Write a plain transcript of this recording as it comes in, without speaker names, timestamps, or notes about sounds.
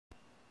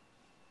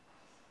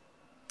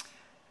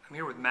I'm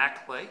here with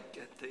Mac Lake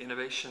at the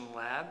Innovation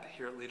Lab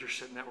here at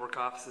Leadership Network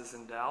offices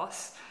in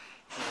Dallas.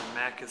 And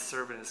Mac is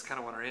serving as kind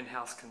of one of our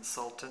in-house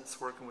consultants,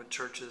 working with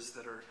churches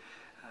that are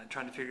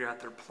trying to figure out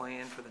their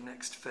plan for the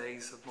next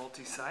phase of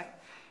multi-site.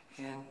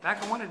 And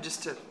Mac, I wanted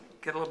just to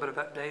get a little bit of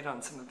update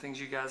on some of the things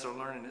you guys are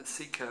learning at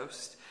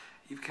Seacoast.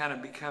 You've kind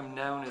of become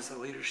known as a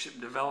leadership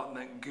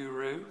development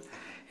guru.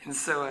 And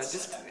so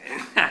just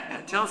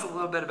tell us a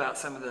little bit about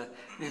some of the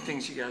new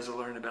things you guys are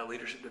learning about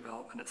leadership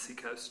development at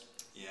Seacoast.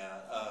 Yeah,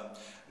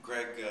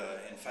 Greg,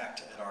 in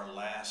fact, at our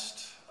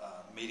last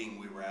meeting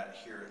we were at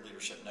here at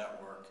Leadership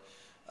Network,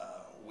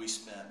 we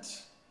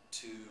spent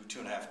two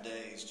and a half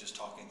days just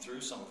talking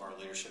through some of our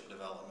leadership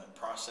development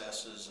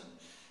processes.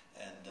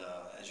 And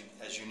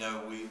as you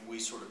know, we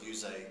sort of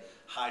use a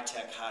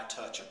high-tech,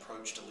 high-touch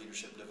approach to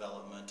leadership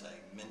development,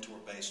 a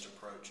mentor-based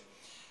approach.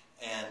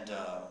 And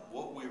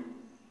what we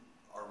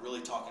are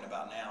really talking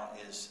about now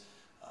is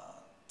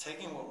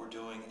taking what we're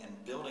doing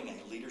and building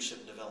a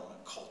leadership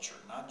development culture,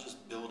 not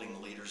just building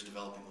leaders,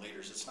 developing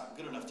leaders. It's not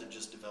good enough to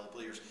just develop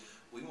leaders.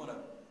 We want to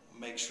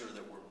make sure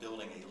that we're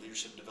building a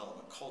leadership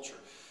development culture.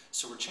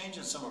 So we're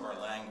changing some of our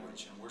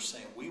language, and we're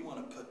saying we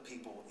want to put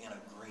people in a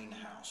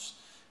greenhouse.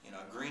 You know,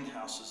 a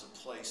greenhouse is a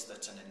place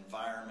that's an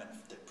environment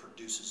that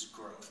produces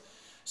growth.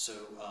 So,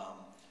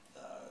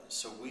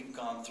 so we've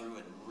gone through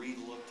and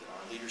re-looked at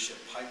our leadership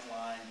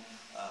pipeline.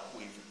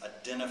 We've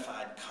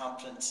identified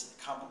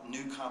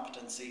new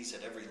competencies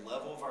at every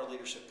level of our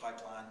leadership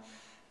pipeline,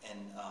 and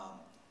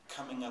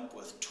coming up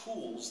with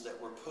tools that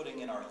we're putting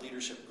in our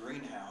leadership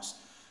greenhouse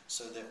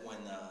so that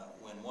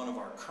when one of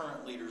our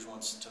current leaders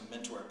wants to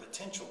mentor a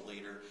potential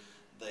leader,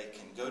 they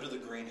can go to the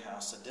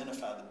greenhouse,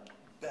 identify the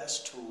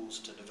best tools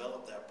to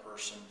develop that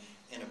person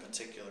in a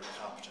particular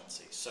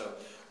competency. So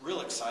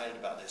real excited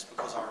about this,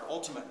 because our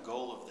ultimate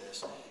goal of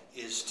this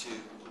is to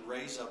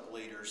raise up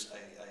leaders,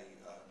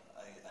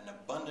 an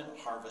abundant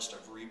harvest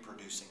of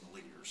reproducing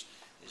leaders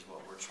is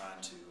what we're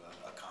trying to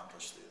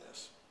accomplish through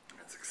this.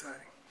 That's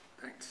exciting.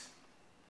 Thanks.